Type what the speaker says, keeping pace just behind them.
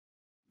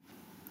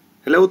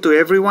Hello to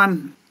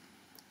everyone,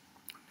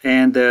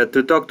 and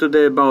to talk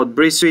today about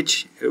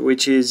BridgeSwitch,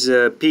 which is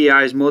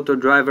PI's motor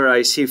driver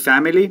IC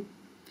family.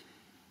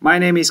 My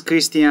name is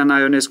Cristian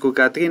Ionescu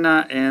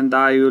Catrina, and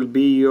I will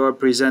be your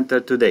presenter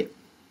today.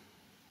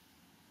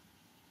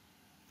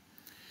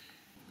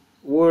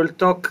 We'll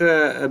talk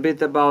a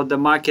bit about the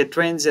market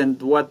trends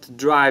and what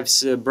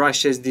drives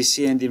brush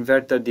SDC and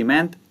inverter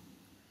demand.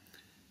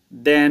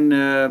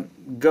 Then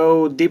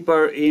go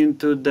deeper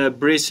into the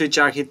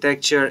BridgeSwitch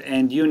architecture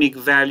and unique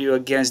value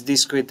against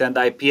discrete and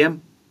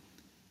IPM,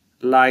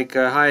 like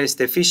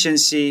highest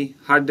efficiency,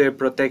 hardware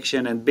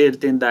protection, and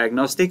built-in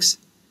diagnostics.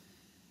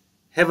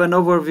 Have an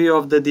overview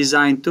of the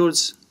design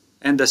tools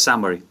and the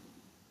summary.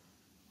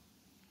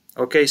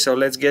 Okay, so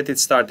let's get it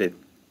started.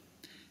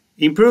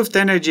 Improved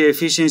energy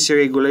efficiency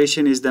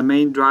regulation is the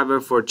main driver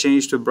for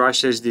change to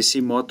brush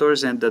SDC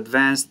motors and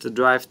advanced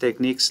drive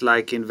techniques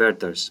like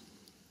inverters.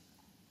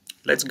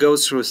 Let's go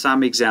through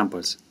some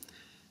examples.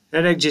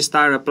 Energy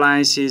Star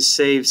appliances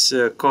saves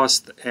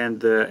cost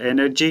and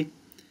energy.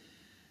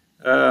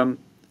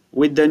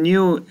 With the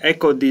new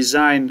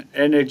eco-design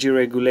energy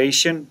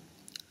regulation,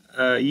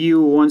 EU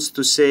wants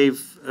to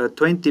save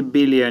 20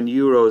 billion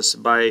euros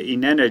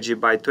in energy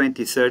by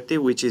 2030,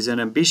 which is an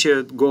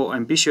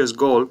ambitious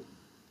goal,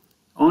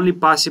 only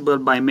possible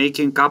by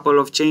making a couple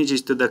of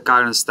changes to the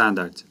current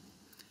standards.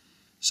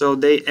 So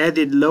they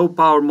added low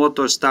power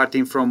motors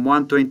starting from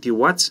 120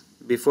 watts.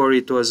 Before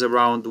it was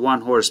around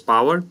 1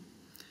 horsepower,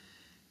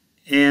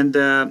 and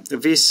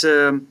this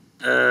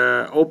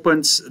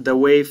opens the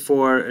way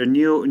for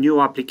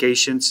new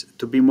applications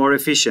to be more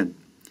efficient.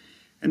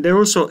 And they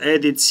also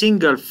added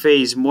single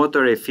phase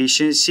motor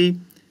efficiency,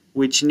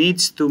 which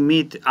needs to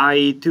meet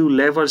IE2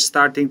 levels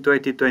starting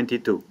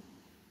 2022.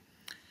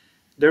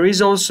 There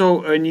is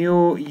also a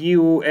new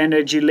EU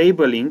energy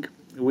labeling,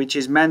 which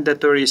is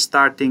mandatory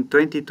starting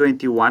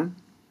 2021.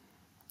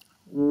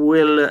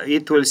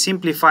 It will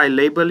simplify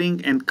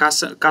labeling and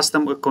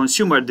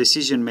consumer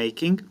decision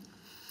making,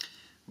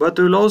 but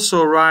will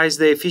also raise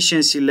the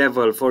efficiency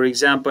level. For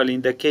example,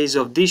 in the case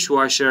of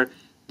dishwasher,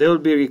 they will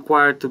be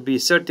required to be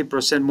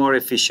 30% more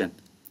efficient.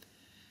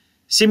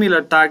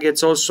 Similar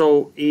targets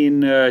also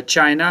in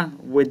China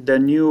with the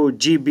new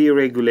GB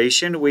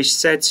regulation, which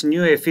sets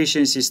new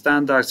efficiency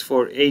standards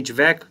for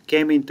HVAC,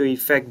 came into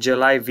effect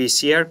July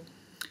this year,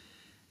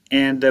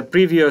 and the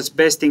previous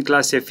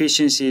best-in-class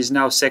efficiency is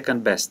now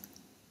second best.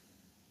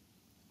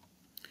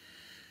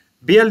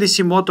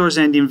 BLDC motors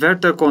and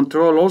inverter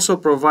control also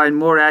provide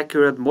more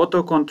accurate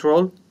motor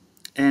control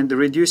and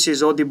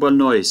reduces audible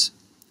noise,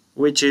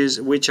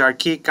 which are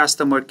key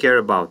customer care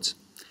abouts.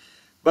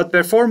 But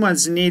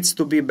performance needs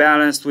to be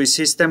balanced with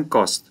system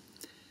cost.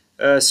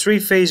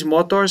 Three-phase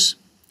motors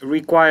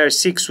require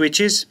 6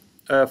 switches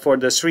for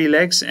the 3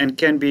 legs and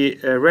can be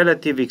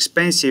relatively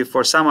expensive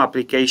for some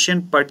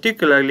application,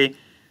 particularly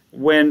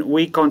when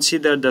we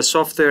consider the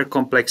software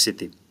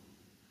complexity.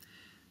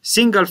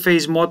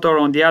 Single-phase motor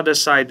on the other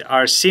side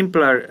are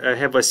simpler,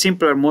 have a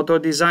simpler motor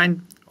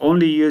design,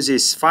 only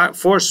uses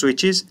 4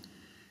 switches,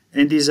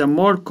 and is a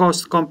more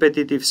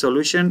cost-competitive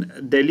solution,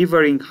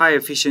 delivering high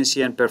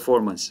efficiency and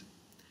performance.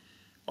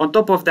 On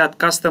top of that,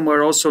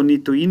 customers also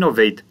need to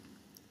innovate.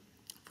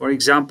 For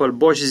example,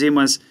 Bosch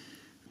Siemens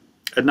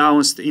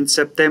announced in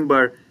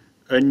September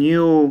a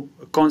new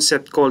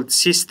concept called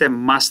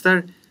System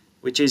Master,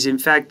 which is in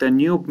fact a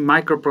new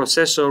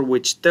microprocessor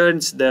which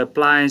turns the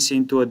appliance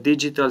into a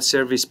digital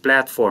service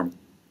platform.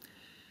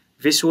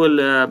 This will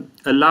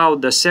allow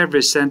the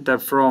service center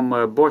from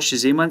Bosch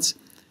Siemens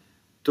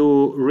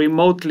to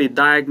remotely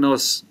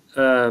diagnose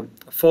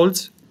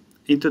faults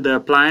into the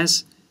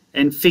appliance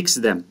and fix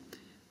them.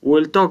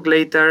 We'll talk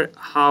later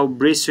how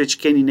BridgeSwitch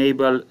can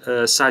enable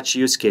such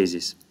use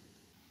cases.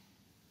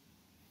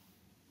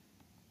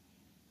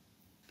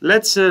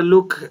 Let's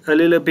look a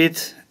little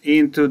bit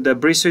into the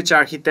BridgeSwitch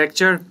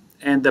architecture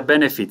and the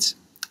benefits.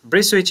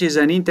 BridgeSwitch is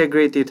an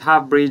integrated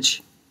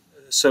half-bridge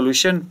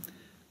solution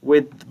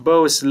with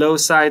both low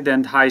side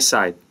and high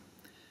side.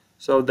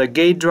 So the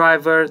gate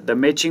driver, the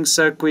matching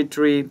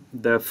circuitry,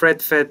 the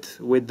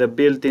FretFET with the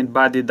built-in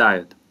body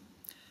diode.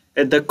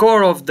 At the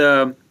core of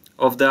the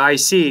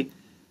IC,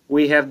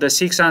 we have the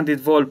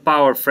 600-volt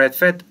power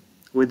FretFET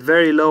with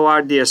very low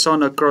RDS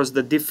on across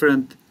the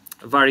different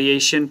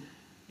variation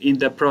in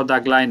the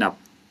product lineup.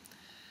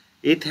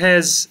 It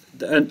has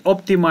an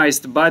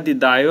optimized body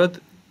diode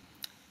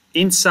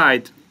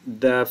inside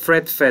the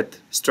FretFET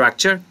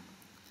structure,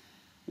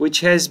 which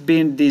has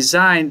been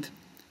designed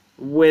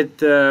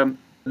with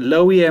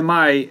low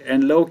EMI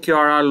and low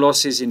QRR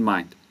losses in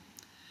mind.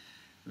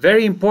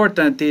 Very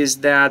important is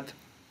that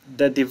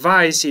the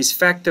device is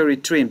factory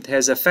trimmed,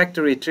 has a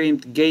factory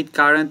trimmed gate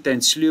current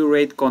and slew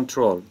rate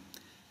control,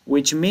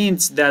 which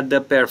means that the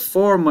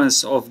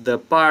performance of the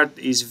part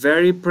is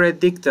very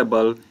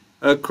predictable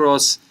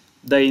across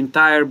the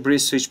entire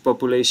BridgeSwitch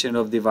population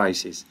of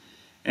devices.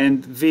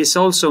 And this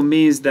also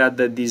means that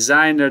the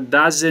designer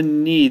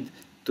doesn't need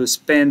to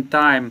spend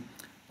time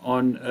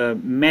on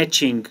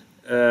matching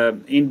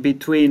in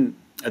between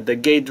the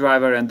gate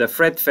driver and the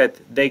FretFET.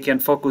 They can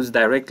focus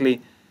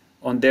directly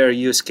on their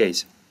use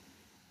case.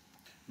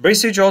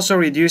 BridgeSwitch also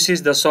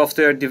reduces the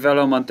software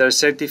development or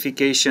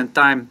certification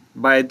time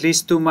by at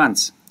least 2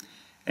 months.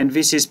 And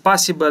this is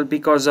possible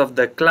because of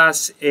the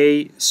Class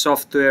A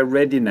software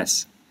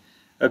readiness,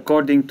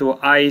 according to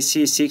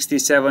IEC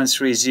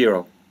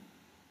 6730.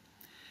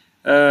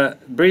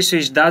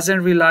 BridgeSwitch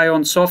doesn't rely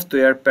on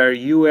software per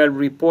UL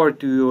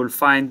report you will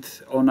find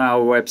on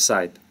our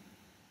website.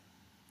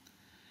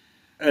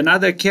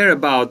 Another care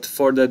about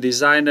for the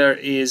designer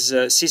is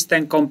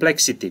system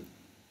complexity.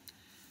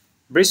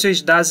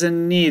 BridgeSwitch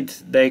doesn't need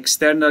the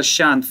external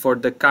shunt for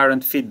the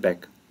current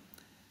feedback.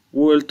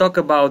 We will talk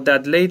about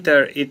that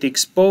later. It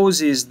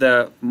exposes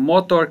the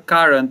motor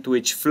current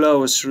which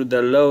flows through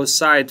the low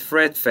side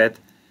fret FET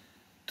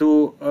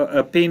to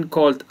a pin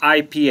called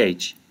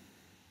IPH.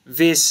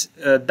 This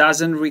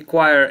doesn't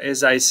require,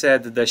 as I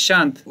said, the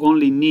shunt,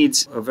 only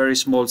needs a very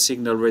small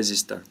signal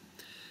resistor.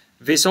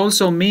 This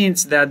also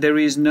means that there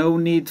is no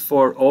need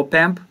for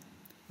op-amp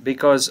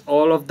because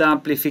all of the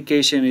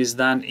amplification is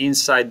done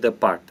inside the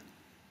part.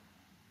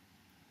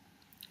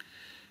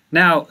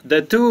 Now,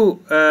 the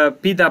two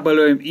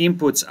PWM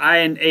inputs,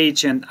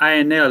 INH and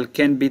INL,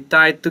 can be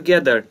tied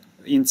together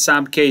in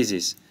some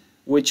cases,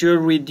 which will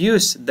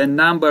reduce the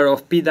number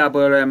of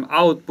PWM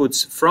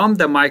outputs from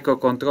the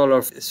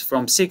microcontroller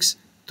from 6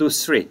 to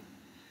 3.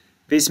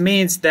 This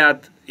means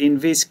that in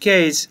this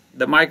case,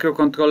 the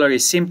microcontroller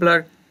is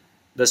simpler,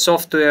 the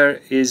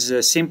software is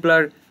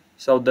simpler,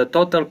 so the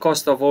total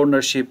cost of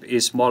ownership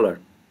is smaller.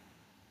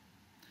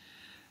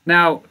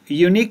 Now,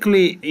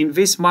 uniquely in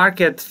this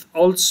market,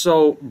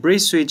 also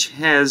BridgeSwitch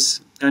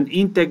has an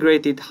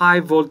integrated high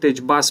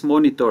voltage bus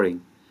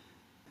monitoring.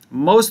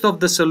 Most of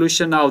the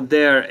solutions out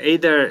there,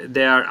 either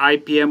they are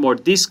IPM or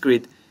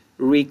discrete,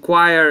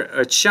 require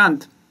a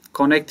shunt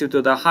connected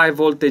to the high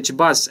voltage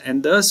bus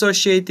and the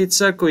associated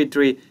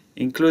circuitry,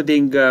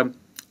 including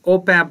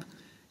op-amp,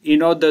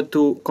 in order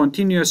to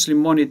continuously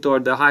monitor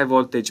the high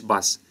voltage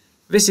bus.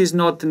 This is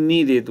not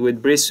needed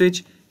with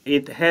BridgeSwitch.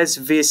 It has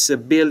this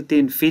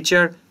built-in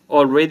feature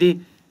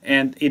already,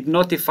 and it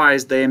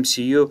notifies the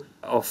MCU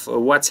of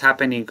what's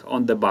happening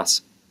on the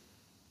bus.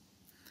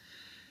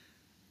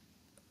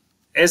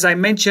 As I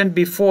mentioned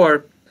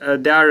before,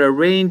 there are a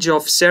range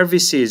of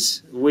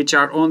services which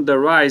are on the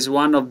rise.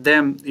 One of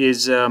them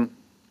is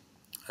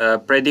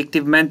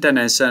predictive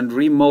maintenance and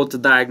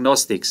remote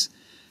diagnostics.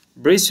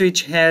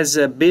 BridgeSwitch has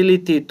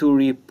ability to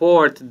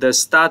report the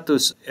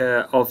status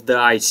of the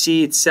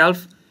IC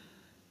itself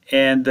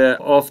and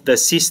of the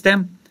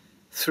system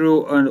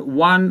through a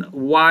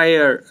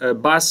one-wire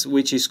bus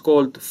which is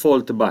called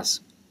fault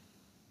bus.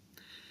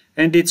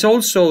 And it's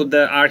also,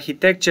 the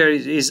architecture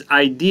is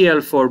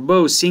ideal for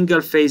both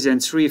single-phase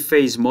and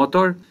three-phase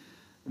motor,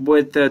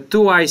 with 2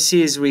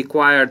 ICs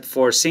required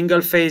for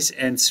single-phase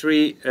and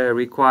 3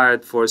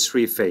 required for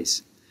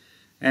three-phase.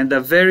 And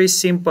a very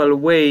simple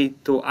way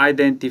to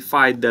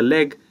identify the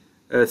leg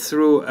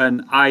through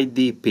an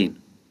ID pin,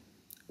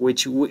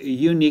 which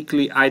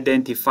uniquely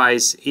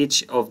identifies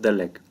each of the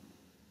leg.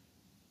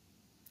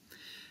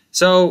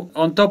 So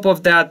on top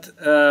of that,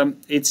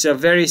 it's a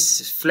very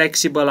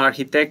flexible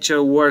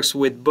architecture, works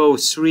with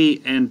both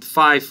 3 and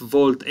 5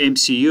 volt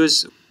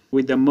MCUs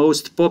with the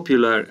most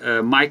popular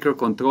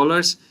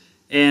microcontrollers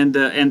and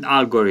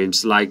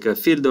algorithms like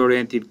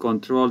field-oriented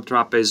control,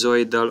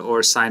 trapezoidal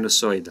or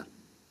sinusoidal.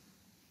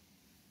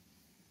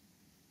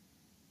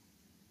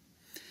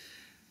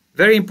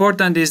 Very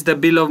important is the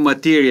bill of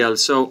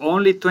materials. So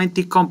only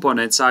 20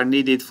 components are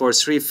needed for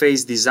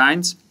three-phase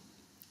designs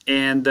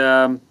and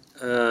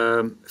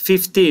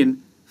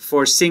 15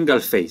 for single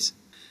phase.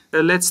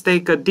 Let's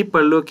take a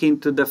deeper look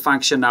into the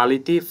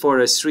functionality for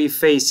a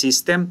three-phase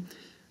system.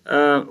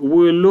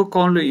 We'll look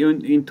only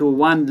into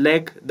one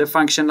leg. The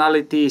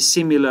functionality is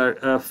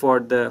similar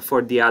for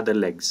the other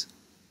legs.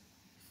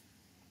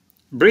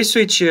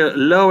 BridgeSwitch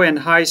low and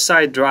high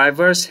side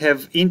drivers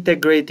have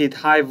integrated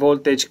high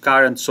voltage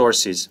current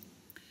sources.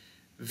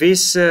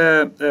 This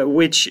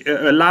which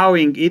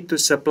allowing it to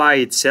supply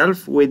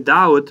itself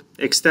without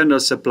external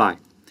supply.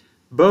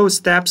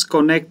 Both taps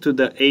connect to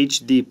the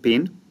HD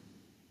pin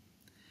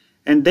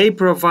and they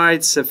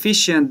provide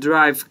sufficient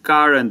drive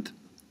current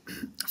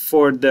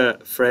for the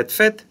fret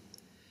FET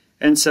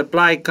and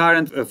supply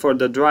current for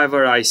the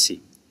driver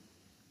IC.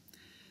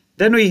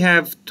 Then we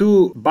have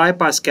 2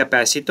 bypass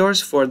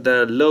capacitors for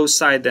the low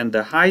side and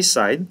the high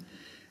side,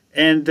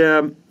 and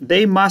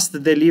they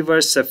must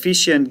deliver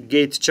sufficient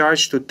gate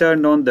charge to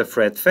turn on the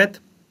fret FET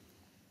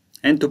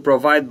and to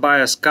provide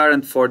bias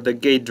current for the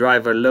gate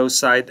driver low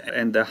side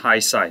and the high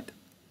side.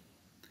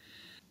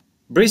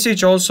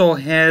 BridgeSwitch also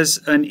has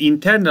an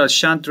internal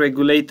shunt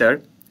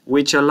regulator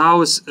which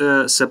allows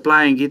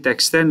supplying it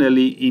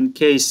externally in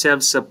case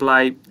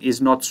self-supply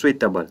is not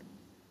suitable.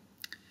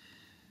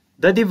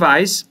 The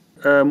device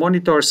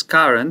monitors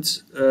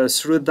currents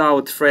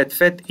throughout fret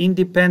FET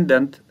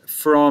independent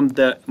from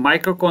the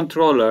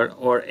microcontroller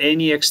or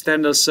any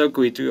external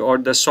circuitry or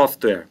the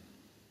software.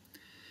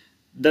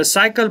 The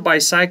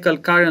cycle-by-cycle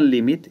current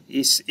limit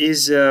is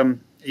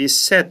is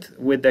set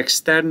with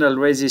external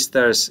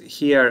resistors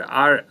here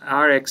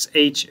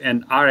RXH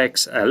and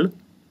RXL,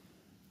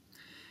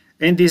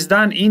 and is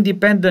done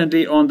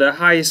independently on the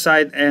high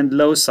side and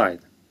low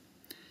side.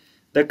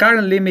 The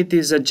current limit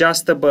is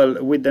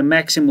adjustable with the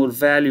maximum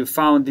value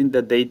found in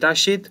the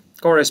datasheet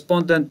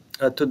correspondent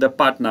to the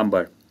part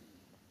number.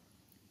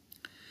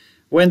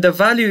 When the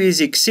value is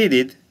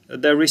exceeded,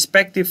 the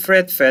respective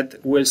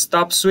FET will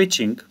stop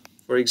switching.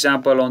 For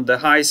example, on the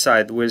high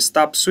side will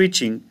stop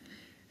switching,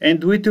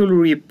 and it will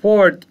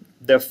report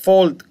the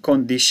fault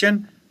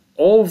condition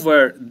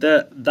over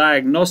the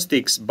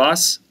diagnostics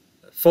bus,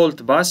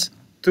 fault bus,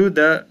 to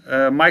the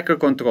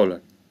microcontroller.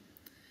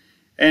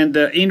 And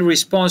in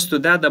response to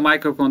that, the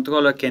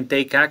microcontroller can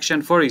take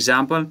action, for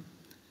example,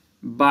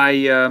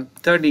 by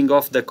turning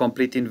off the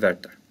complete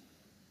inverter.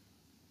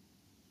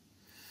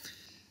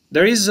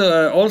 There is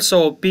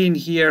also a pin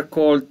here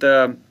called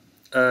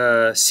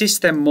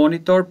system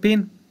monitor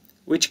pin,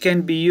 which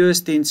can be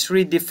used in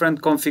 3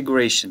 different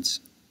configurations.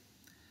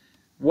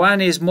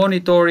 One is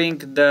monitoring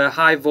the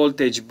high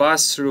voltage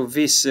bus through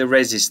this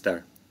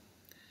resistor,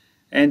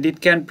 and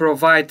it can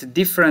provide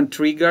different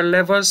trigger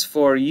levels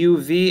for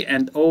UV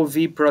and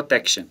OV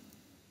protection.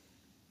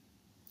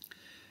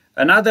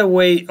 Another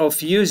way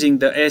of using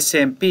the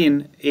SM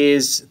pin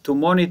is to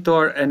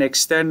monitor an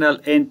external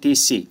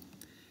NTC.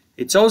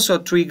 It's also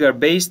trigger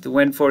based.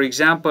 When, for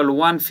example,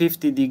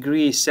 150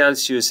 degrees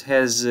Celsius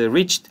has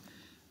reached,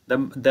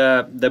 the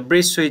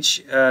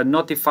BridgeSwitch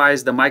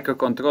notifies the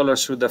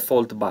microcontroller through the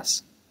fault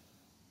bus.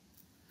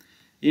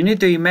 You need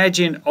to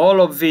imagine all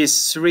of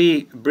these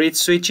 3 bridge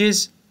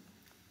switches.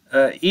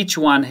 Each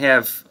one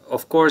have,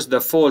 of course,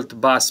 the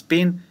fault bus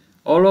pin.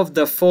 All of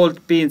the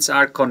fault pins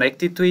are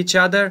connected to each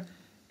other,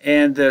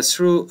 and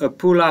through a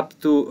pull up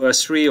to a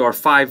 3 or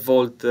 5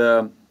 volt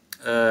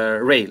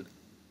rail.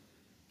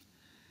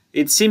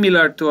 It's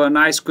similar to an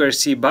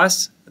I2C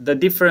bus. The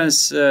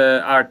differences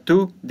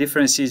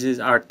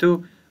are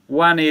two.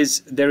 One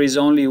is there is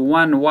only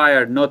one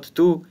wire, not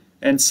 2.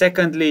 And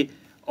secondly,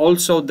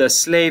 also the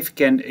slave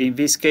can, in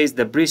this case,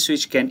 the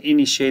BridgeSwitch can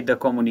initiate the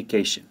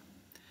communication.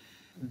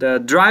 The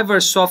driver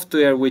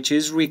software which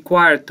is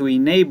required to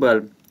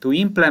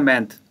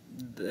implement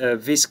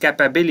this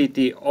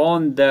capability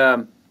on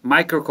the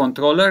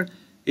microcontroller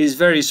is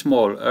very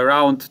small,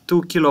 around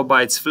 2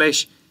 kilobytes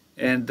flash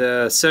and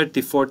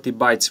 30-40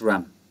 bytes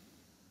RAM.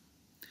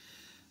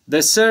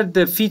 The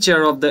third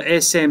feature of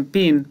the SM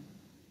pin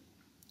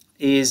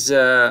is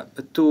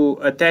to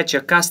attach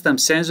a custom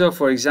sensor,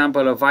 for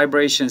example a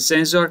vibration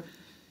sensor,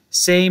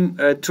 same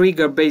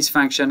trigger-based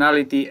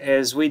functionality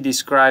as we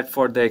described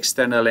for the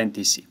external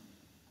NTC.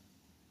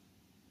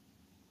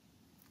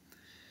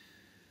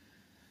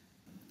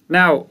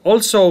 Now,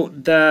 also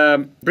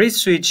the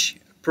BridgeSwitch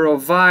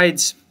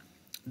provides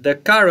the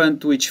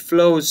current which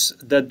flows,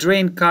 the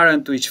drain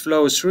current which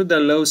flows through the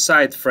low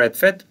side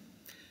FET,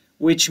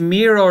 which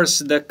mirrors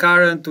the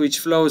current which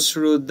flows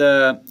through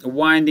the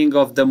winding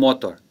of the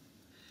motor.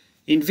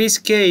 In this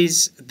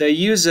case, the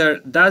user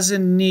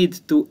doesn't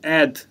need to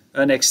add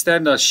an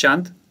external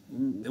shunt,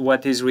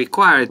 what is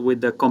required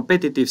with the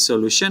competitive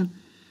solution,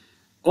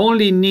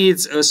 only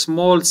needs a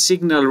small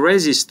signal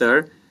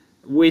resistor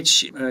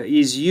which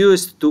is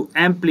used to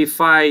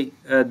amplify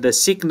the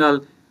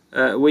signal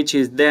which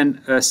is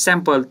then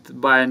sampled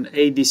by an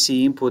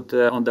ADC input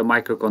on the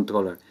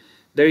microcontroller.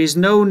 There is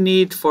no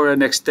need for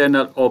an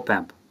external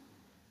op-amp.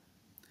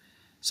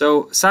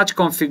 So such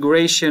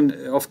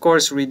configuration, of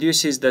course,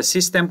 reduces the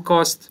system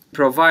cost,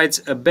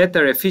 provides a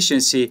better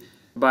efficiency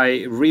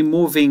by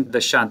removing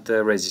the shunt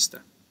resistor.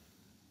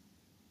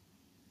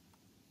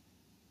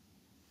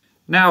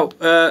 Now,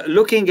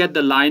 looking at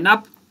the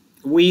lineup,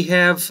 we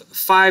have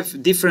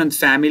 5 different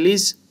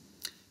families.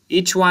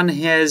 Each one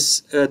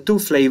has 2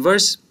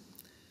 flavors.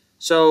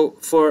 So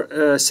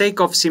for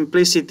sake of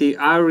simplicity,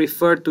 I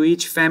refer to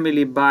each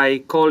family by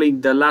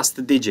calling the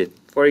last digit.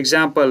 For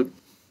example,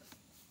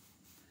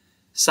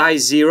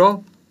 size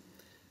 0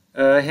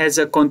 has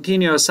a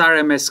continuous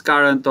RMS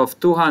current of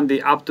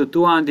 200 up to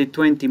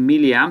 220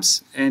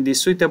 milliamps and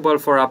is suitable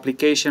for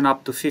application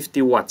up to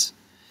 50 watts.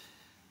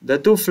 The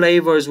 2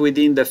 flavors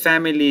within the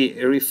family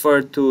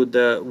refer to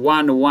the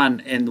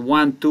 1.1 and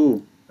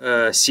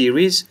 1.2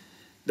 series.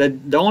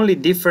 The only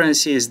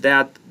difference is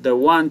that the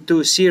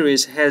 1.2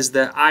 series has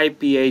the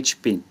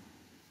IPH pin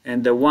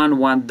and the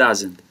 1.1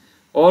 doesn't.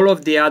 All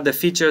of the other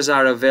features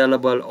are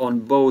available on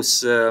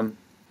both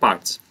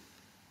parts.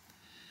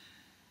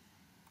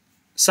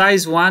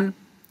 Size 1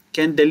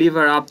 can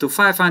deliver up to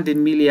 500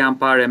 milliamp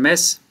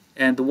RMS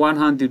and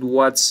 100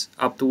 watts,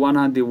 up to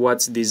 100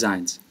 watts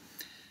designs.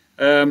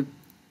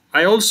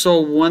 I also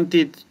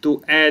wanted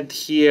to add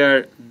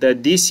here the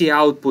DC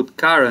output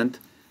current,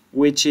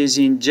 which is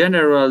in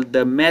general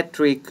the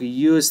metric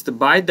used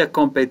by the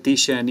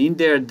competition in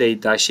their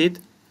datasheet.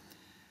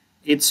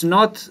 It's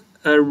not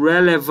a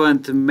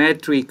relevant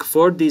metric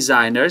for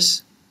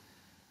designers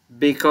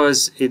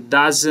because it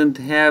doesn't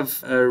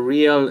have a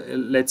real,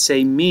 let's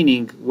say,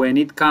 meaning when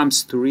it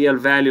comes to real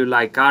value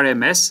like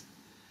RMS.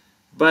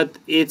 but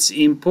it's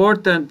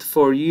important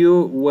for you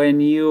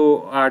when you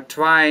are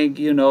trying,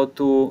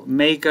 to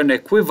make an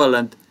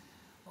equivalent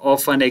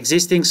of an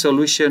existing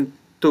solution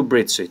to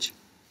BridgeSwitch.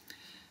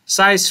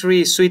 Size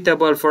 3 is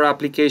suitable for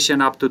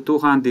application up to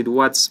 200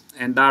 watts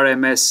and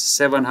RMS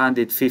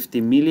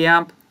 750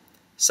 milliamp.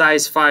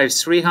 Size 5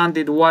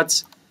 300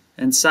 watts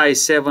and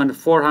size 7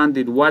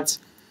 400 watts,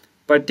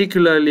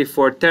 particularly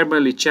for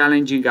thermally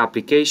challenging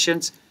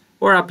applications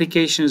or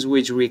applications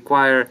which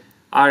require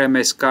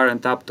RMS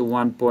current up to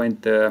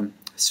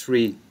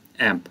 1.3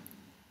 amp.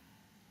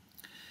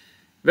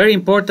 Very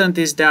important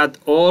is that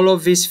all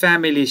of these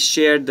families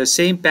share the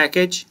same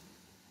package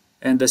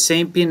and the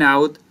same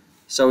pinout,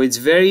 so it's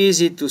very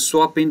easy to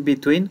swap in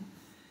between.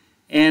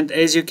 And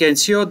as you can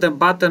see on the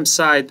bottom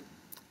side,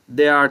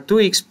 there are two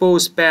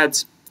exposed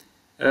pads.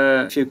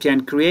 If you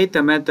can create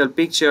a mental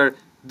picture,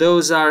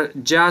 those are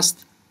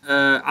just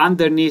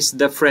underneath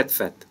the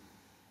FretFET.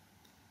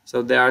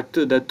 So there are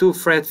the two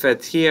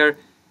FretFET here,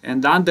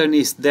 and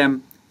underneath them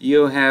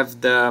you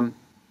have the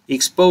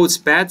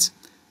exposed pads,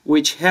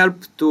 which help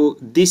to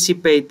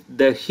dissipate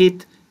the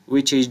heat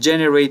which is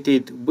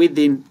generated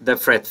within the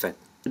FretFET.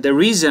 The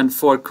reason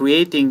for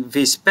creating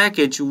this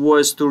package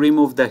was to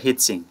remove the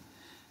heatsink.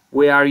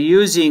 We are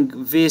using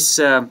these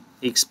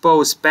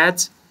exposed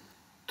pads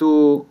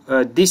to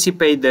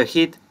dissipate the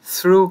heat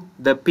through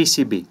the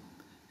PCB,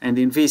 and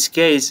in this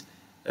case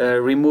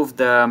remove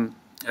the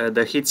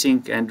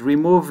heatsink and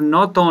remove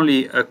not only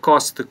a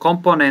cost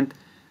component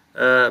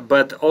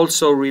but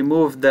also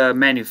remove the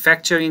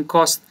manufacturing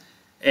cost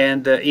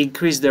and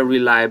increase the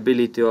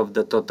reliability of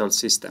the total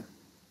system.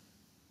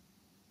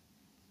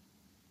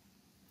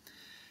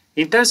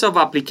 In terms of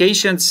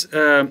applications,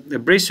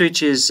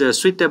 BridgeSwitch is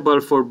suitable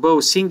for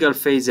both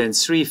single-phase and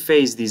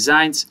three-phase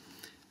designs,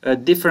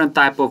 different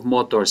type of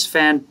motors,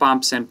 fan,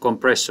 pumps, and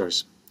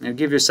compressors. I'll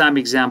give you some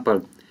example.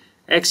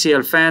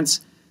 Axial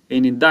fans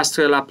in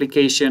industrial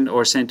application,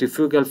 or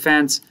centrifugal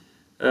fans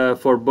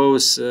for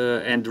both,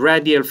 and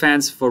radial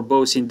fans for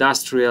both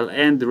industrial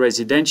and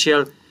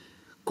residential,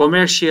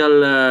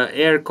 commercial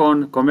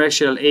aircon,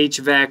 commercial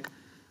HVAC,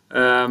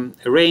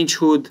 range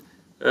hood,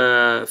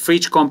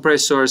 fridge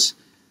compressors,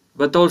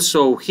 but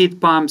also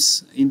heat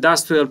pumps,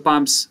 industrial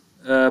pumps,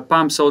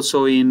 pumps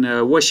also in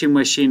washing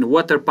machine,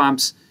 water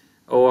pumps,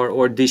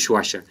 or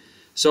dishwasher.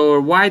 So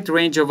a wide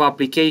range of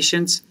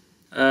applications.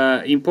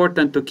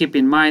 Important to keep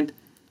in mind,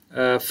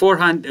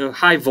 400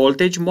 high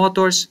voltage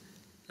motors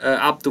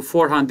up to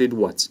 400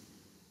 watts.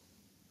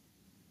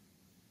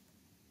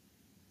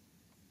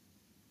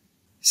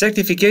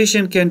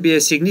 Certification can be a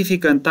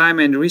significant time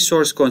and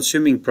resource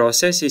consuming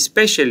process,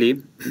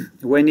 especially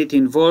when it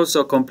involves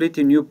a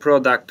completely new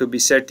product to be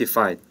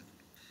certified.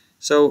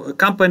 So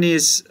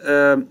companies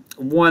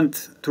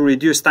want to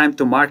reduce time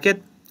to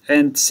market,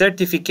 and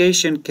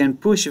certification can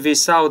push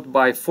this out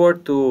by 4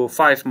 to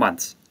 5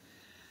 months.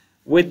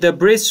 With the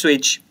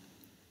BridgeSwitch,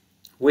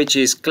 which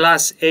is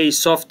Class A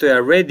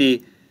software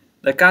ready,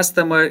 the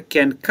customer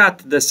can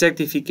cut the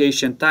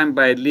certification time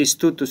by at least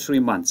 2 to 3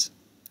 months.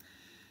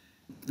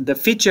 The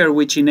feature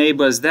which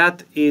enables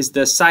that is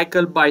the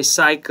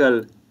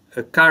cycle-by-cycle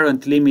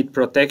current limit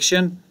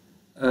protection,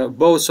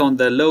 both on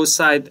the low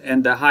side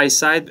and the high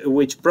side,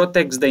 which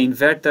protects the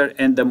inverter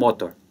and the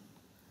motor.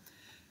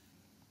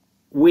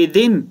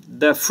 Within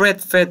the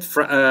FretFET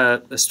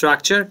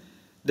structure,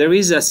 there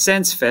is a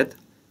SenseFET,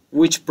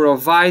 which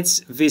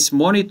provides this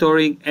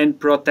monitoring and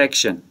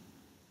protection.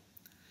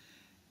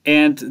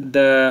 And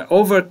the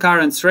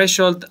overcurrent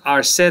threshold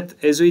are set,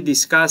 as we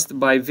discussed,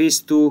 by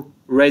these two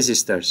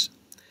resistors.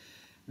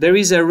 There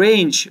is a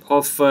range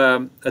of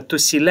to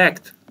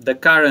select the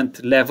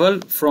current level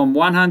from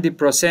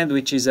 100%,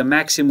 which is a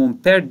maximum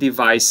per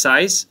device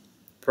size,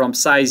 from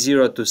size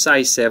 0 to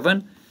size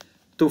 7,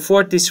 to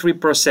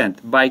 43%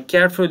 by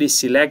carefully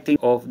selecting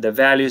of the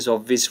values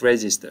of these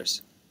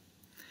resistors.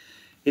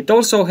 It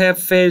also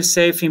has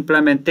fail-safe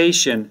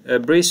implementation.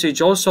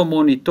 BridgeSwitch also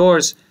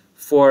monitors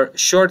for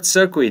short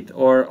circuit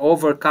or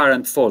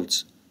overcurrent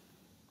faults.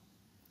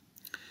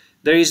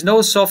 There is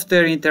no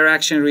software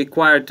interaction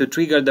required to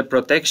trigger the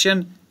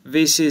protection.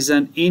 This is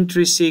an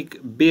intrinsic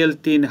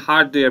built-in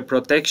hardware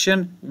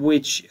protection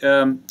which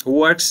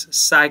works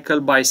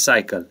cycle by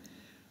cycle.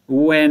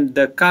 When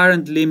the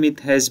current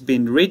limit has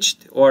been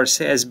reached or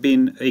has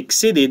been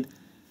exceeded,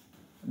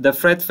 the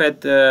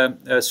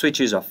FretFET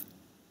switches off.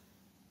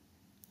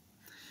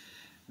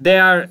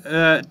 There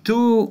are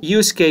two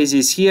use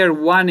cases here.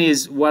 One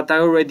is what I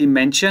already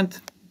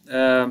mentioned,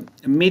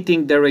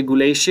 meeting the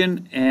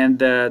regulation and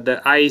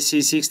the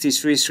IEC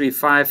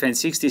 6335 and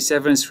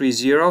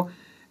 6730,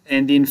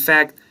 and in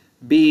fact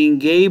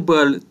being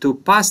able to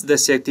pass the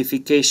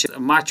certification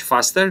much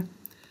faster.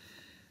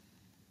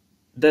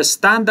 The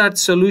standard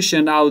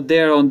solution out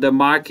there on the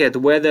market,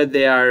 whether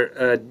they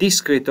are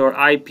discrete or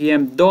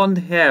IPM, don't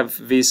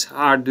have this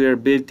hardware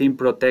built-in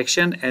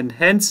protection and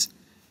hence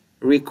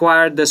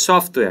require the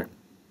software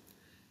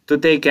to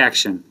take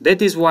action.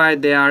 That is why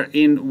they are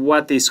in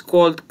what is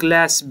called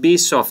Class B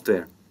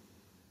software.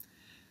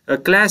 A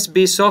Class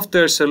B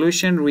software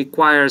solution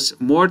requires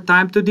more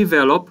time to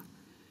develop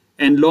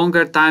and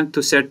longer time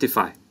to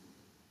certify.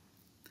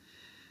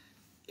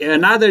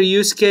 Another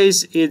use case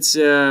is,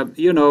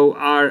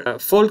 are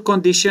fault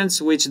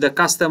conditions which the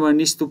customer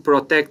needs to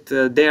protect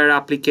their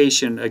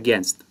application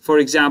against. For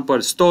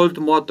example, stalled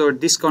motor,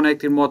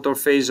 disconnected motor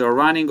phase, or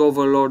running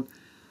overload.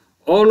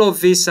 All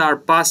of these are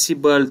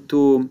possible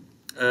to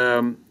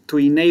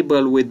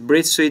enable with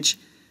BridgeSwitch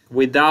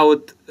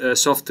without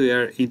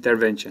software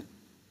intervention.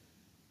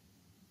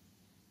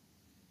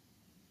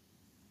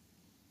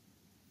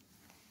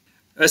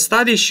 A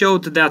study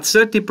showed that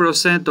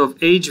 30% of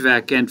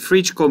HVAC and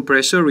fridge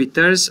compressor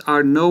repairs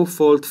are no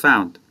fault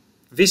found.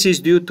 This is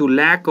due to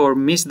lack or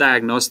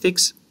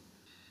misdiagnostics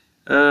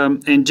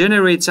and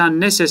generates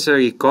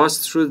unnecessary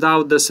costs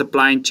throughout the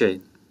supply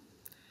chain.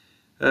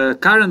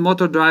 Current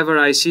motor driver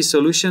IC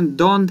solutions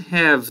don't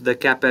have the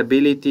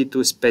capability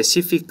to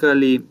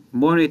specifically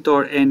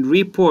monitor and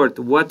report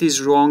what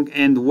is wrong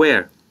and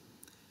where.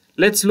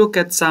 Let's look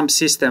at some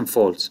system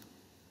faults.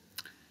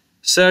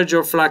 Surge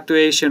or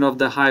fluctuation of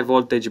the high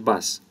voltage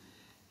bus.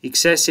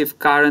 Excessive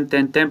current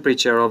and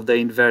temperature of the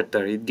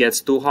inverter, it gets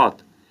too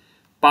hot.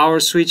 Power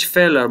switch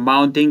failure,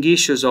 mounting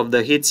issues of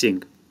the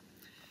heatsink.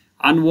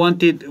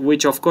 Unwanted,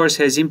 which of course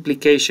has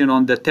implication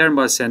on the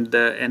thermals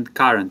and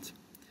current.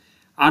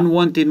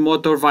 Unwanted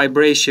motor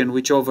vibration,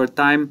 which over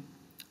time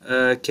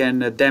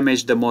can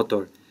damage the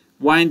motor.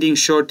 Winding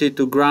shorted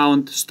to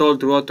ground,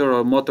 stalled rotor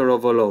or motor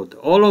overload.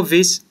 All of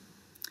this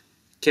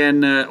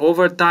can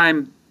over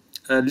time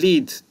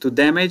lead to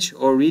damage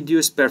or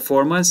reduced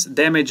performance,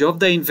 damage of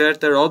the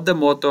inverter, of the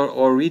motor,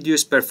 or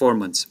reduced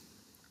performance.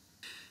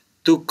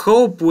 To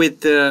cope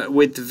with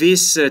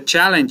these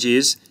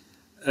challenges,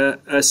 a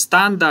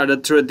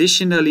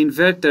traditional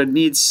inverter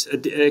needs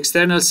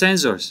external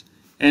sensors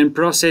and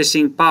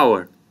processing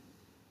power.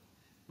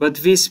 But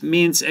this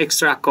means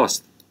extra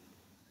cost.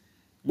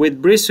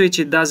 With BridgeSwitch,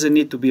 it doesn't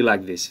need to be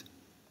like this.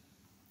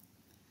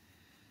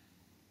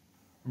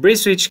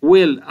 BridgeSwitch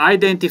will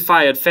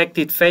identify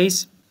affected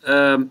phase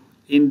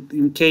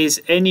in case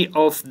any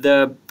of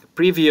the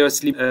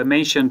previously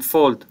mentioned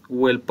fault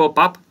will pop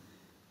up,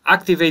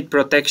 activate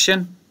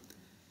protection,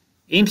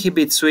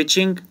 inhibit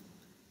switching,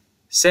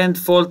 send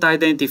fault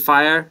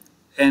identifier,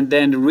 and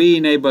then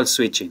re-enable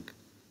switching.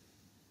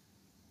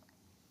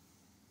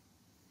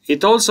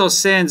 It also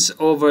sends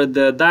over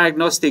the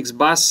diagnostics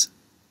bus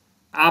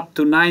up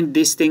to 9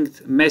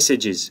 distinct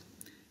messages: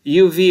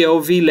 UV,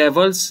 OV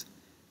levels,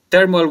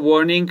 thermal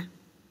warning,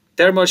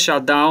 thermal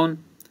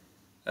shutdown,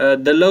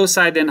 the low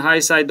side and high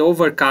side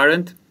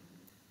overcurrent,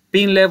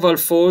 pin level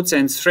faults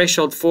and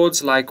threshold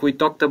faults like we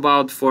talked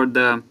about for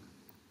the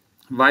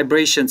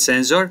vibration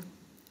sensor,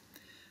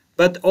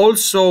 but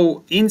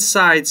also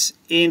insights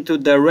into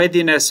the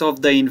readiness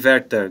of the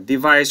inverter,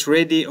 device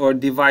ready or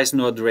device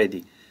not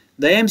ready.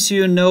 The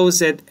MCU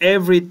knows at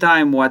every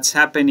time what's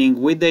happening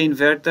with the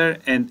inverter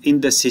and in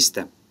the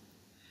system.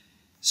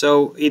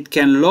 So it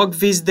can log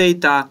this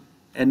data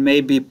and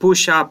maybe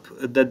push up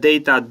the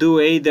data, do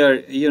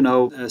either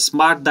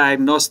smart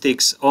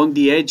diagnostics on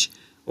the edge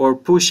or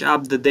push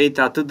up the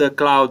data to the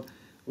cloud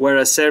where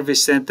a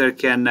service center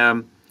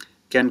can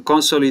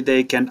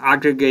consolidate, can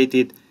aggregate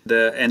it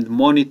and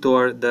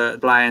monitor the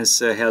appliance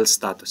health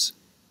status.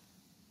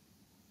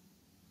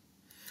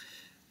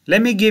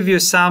 Let me give you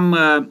some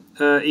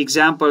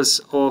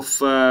examples of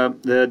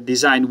the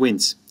design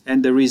wins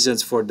and the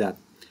reasons for that.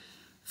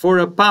 For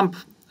a pump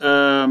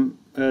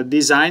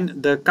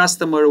design, the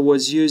customer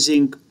was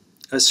using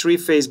a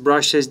 3-phase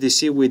brush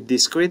SDC with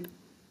discrete.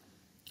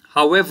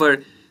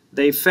 However,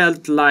 they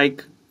felt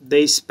like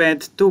they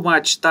spent too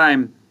much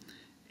time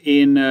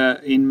in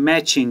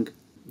matching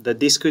the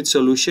discrete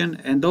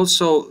solution, and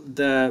also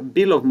the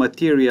bill of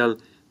material,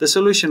 the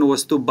solution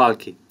was too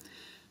bulky.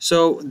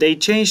 So they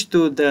changed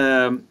to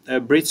the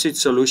BridgeSwitch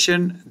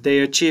solution. They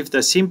achieved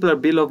a simpler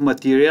bill of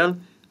material,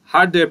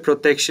 hardware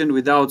protection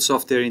without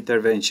software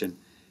intervention,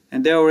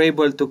 and they were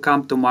able to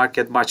come to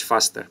market much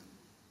faster.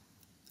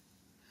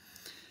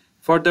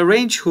 For the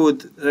range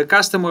hood, the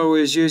customer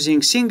was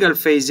using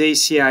single-phase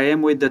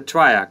ACIM with the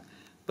triac,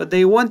 but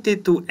they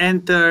wanted to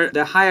enter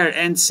the higher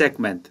end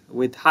segment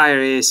with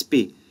higher ASP.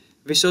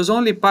 This was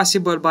only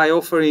possible by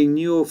offering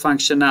new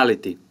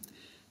functionality.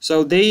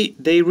 So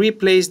they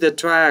replaced the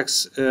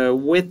triacs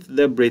with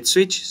the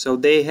BridgeSwitch. So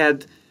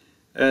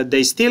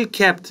they still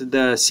kept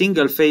the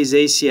single-phase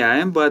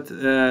ACIM, but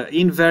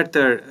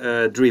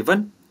inverter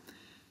driven,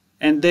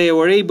 and they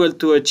were able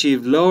to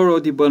achieve lower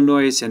audible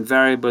noise and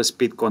variable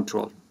speed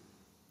control.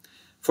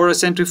 For a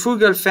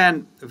centrifugal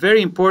fan,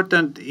 very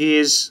important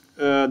is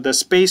the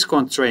space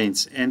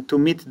constraints and to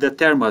meet the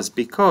thermals,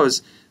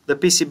 because the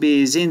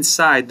PCB is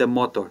inside the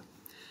motor.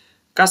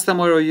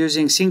 Customers are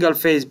using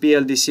single-phase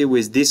BLDC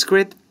with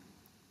discrete.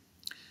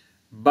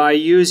 By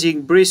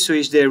using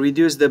BridgeSwitch, they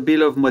reduce the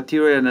bill of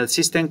material and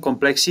system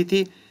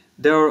complexity.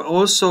 They are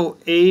also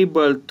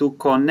able to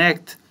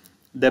connect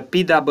the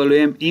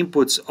PWM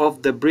inputs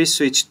of the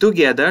BridgeSwitch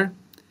together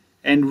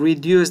and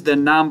reduce the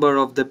number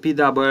of the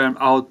PWM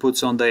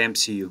outputs on the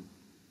MCU.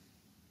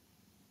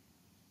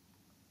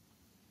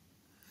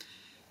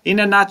 In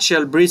a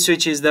nutshell,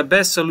 BridgeSwitch is the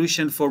best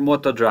solution for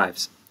motor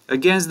drives.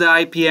 Against the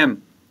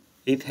IPM,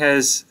 it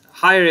has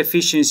higher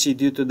efficiency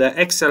due to the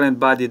excellent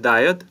body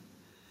diode.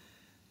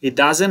 It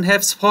doesn't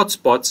have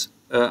hotspots.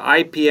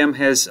 IPM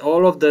has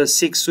all of the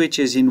 6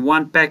 switches in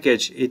one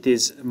package. It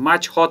is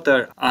much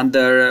hotter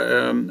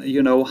under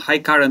high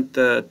current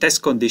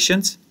test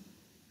conditions.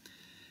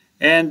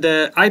 And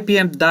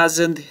IPM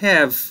doesn't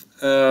have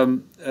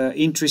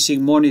intrinsic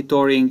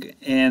monitoring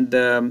and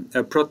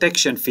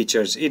protection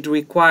features. It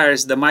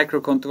requires the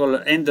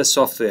microcontroller and the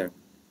software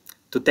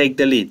to take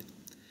the lead.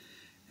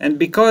 And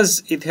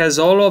because it has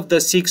all of the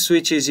 6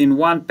 switches in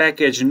one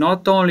package,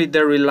 not only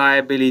the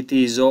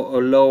reliability is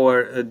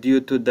lower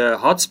due to the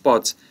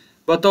hotspots,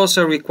 but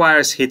also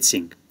requires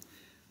heatsink.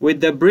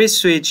 With the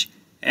BridgeSwitch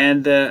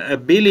and the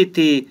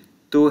ability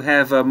to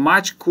have a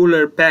much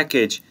cooler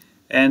package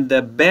and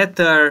a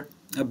better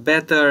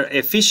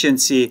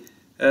efficiency,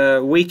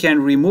 we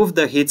can remove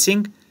the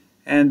heatsink,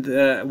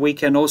 and we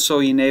can also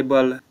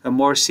enable a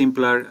more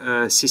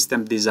simpler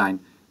system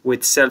design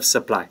with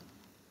self-supply.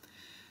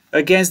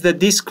 Against the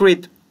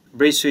discrete,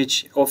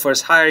 BridgeSwitch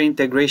offers higher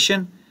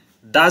integration,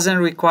 doesn't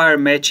require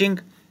matching,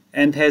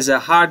 and has a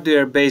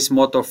hardware-based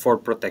motor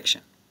fault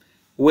protection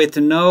with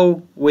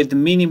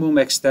minimum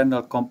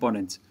external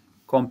components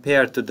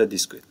compared to the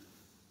discrete.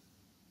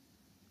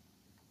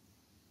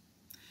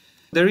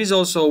 There is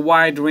also a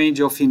wide range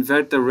of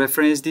inverter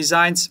reference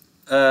designs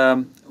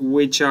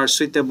which are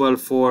suitable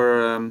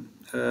for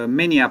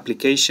many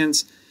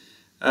applications.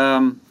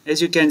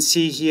 As you can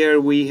see here,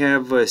 we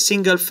have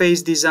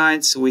single-phase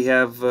designs. We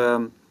have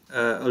a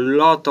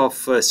lot of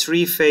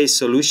three-phase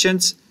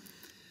solutions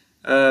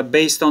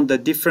based on the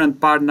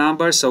different part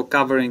numbers, so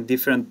covering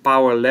different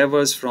power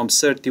levels from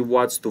 30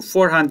 watts to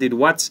 400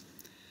 watts.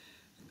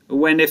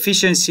 When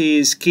efficiency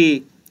is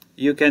key,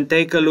 you can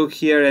take a look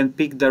here and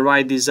pick the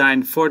right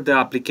design for the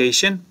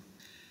application.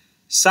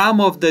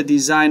 Some of the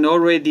design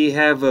already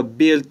have a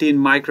built-in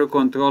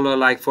microcontroller,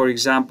 like for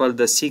example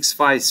the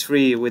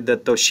 653 with the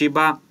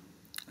Toshiba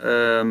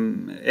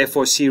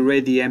FOC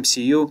ready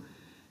MCU,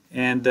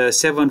 and the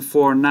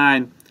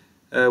 749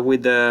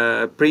 with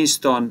the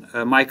Princeton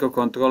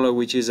microcontroller,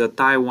 which is a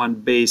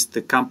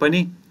Taiwan-based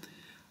company.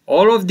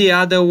 All of the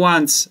other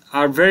ones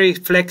are very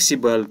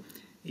flexible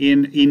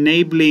in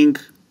enabling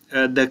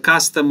the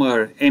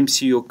customer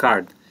MCU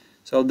card.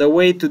 So the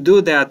way to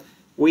do that,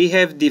 we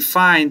have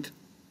defined,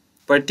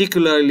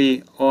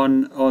 particularly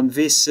on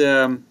these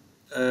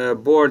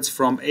boards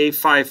from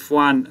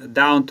A51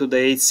 down to the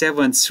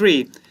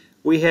 873,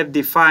 we have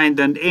defined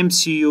an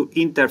MCU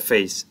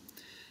interface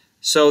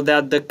so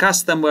that the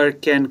customer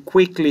can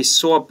quickly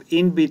swap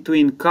in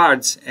between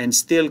cards and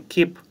still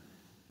keep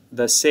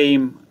the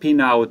same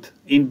pinout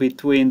in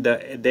between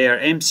their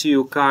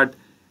MCU card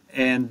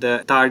and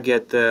the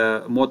target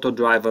motor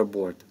driver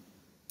board.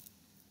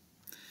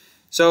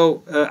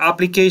 So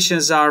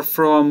applications are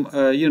from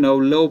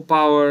low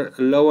power,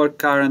 lower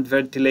current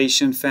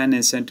ventilation fan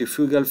and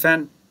centrifugal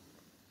fan,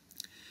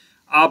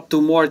 up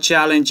to more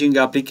challenging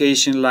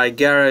applications like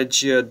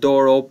garage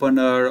door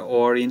opener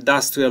or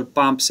industrial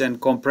pumps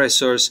and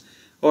compressors,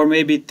 or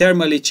maybe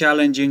thermally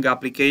challenging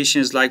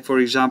applications like, for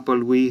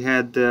example, we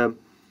had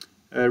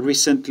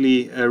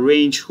recently a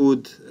range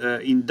hood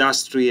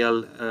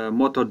industrial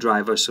motor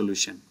driver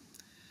solution,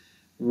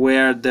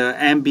 where the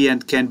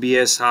ambient can be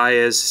as high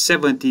as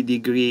 70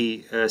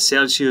 degrees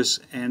Celsius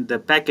and the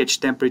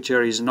package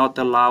temperature is not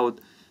allowed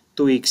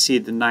to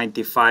exceed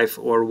 95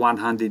 or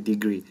 100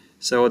 degrees.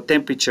 So a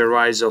temperature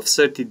rise of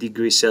 30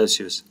 degrees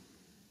Celsius.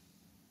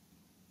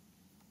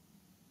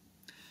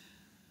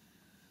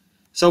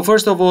 So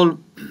first of all,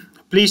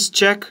 please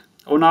check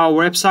on our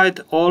website.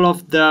 All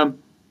of the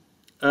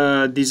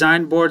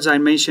design boards I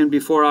mentioned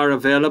before are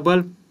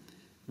available.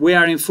 We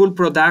are in full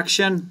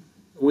production.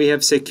 We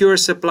have secure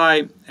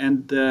supply,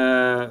 and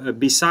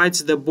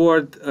besides the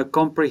board, a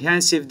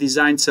comprehensive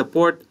design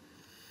support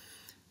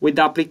with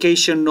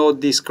application note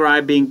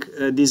describing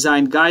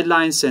design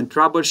guidelines and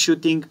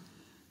troubleshooting,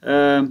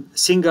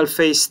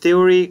 single-phase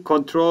theory,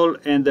 control,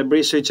 and the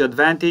BridgeSwitch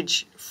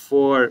advantage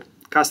for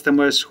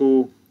customers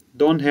who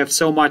don't have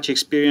so much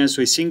experience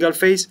with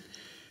single-phase.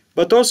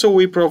 But also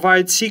we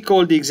provide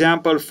C-code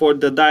example for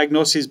the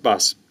diagnosis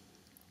bus.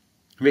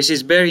 This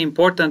is very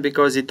important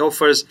because it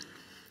offers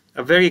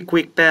a very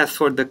quick path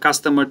for the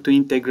customer to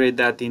integrate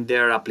that in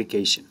their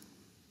application.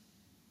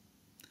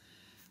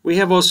 We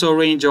have also a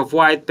range of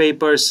white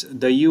papers,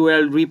 the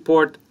UL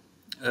report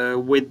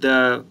with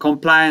the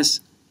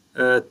compliance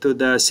to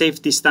the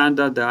safety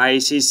standard, the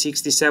IEC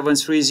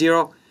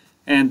 6730,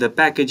 and the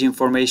package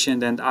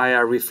information and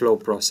IR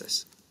reflow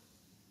process.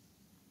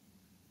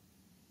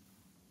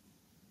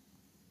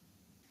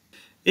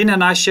 In a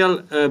nutshell,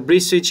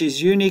 BridgeSwitch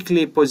is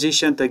uniquely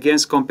positioned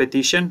against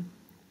competition.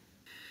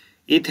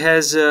 It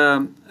has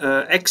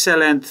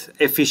excellent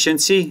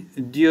efficiency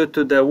due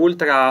to the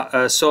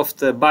ultra soft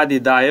body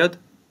diode.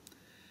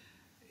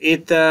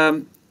 It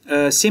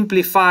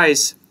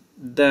simplifies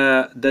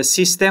the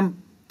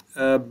system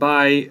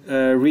by,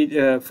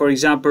 for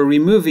example,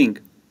 removing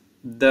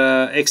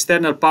the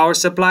external power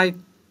supply.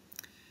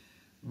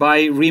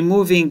 by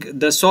removing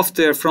the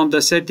software from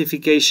the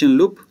certification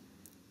loop,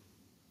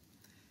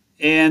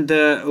 and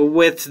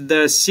with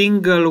the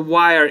single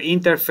wire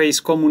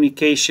interface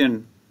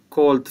communication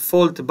called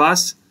fault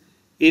bus,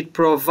 it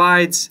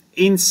provides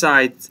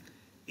insight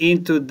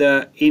into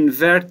the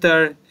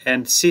inverter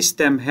and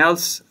system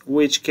health,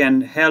 which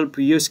can help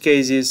use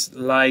cases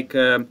like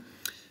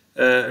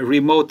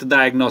remote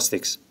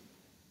diagnostics.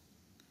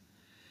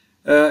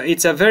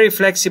 It's a very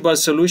flexible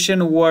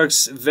solution,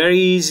 works very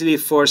easily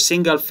for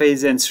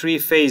single-phase and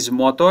three-phase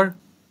motor,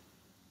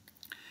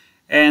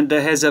 and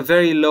has a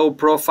very low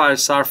profile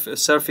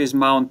surface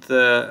mount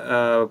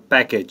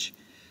package.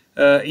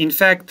 In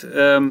fact,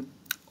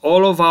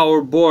 all of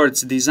our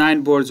boards,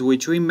 design boards,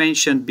 which we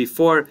mentioned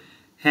before,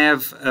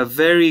 have a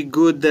very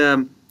good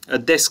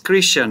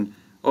description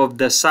of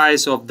the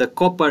size of the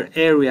copper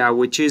area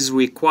which is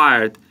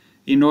required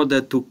in order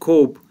to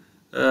cope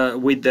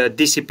with the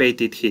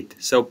dissipated heat.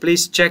 So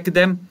please check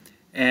them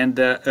and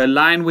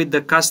align with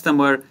the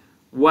customer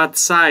what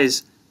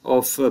size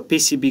of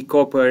PCB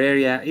copper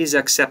area is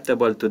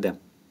acceptable to them.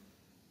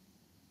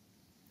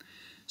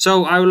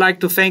 So I would like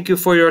to thank you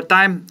for your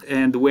time,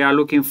 and we are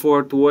looking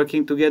forward to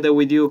working together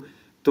with you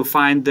to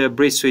find the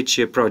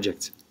BridgeSwitch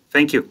projects.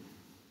 Thank you.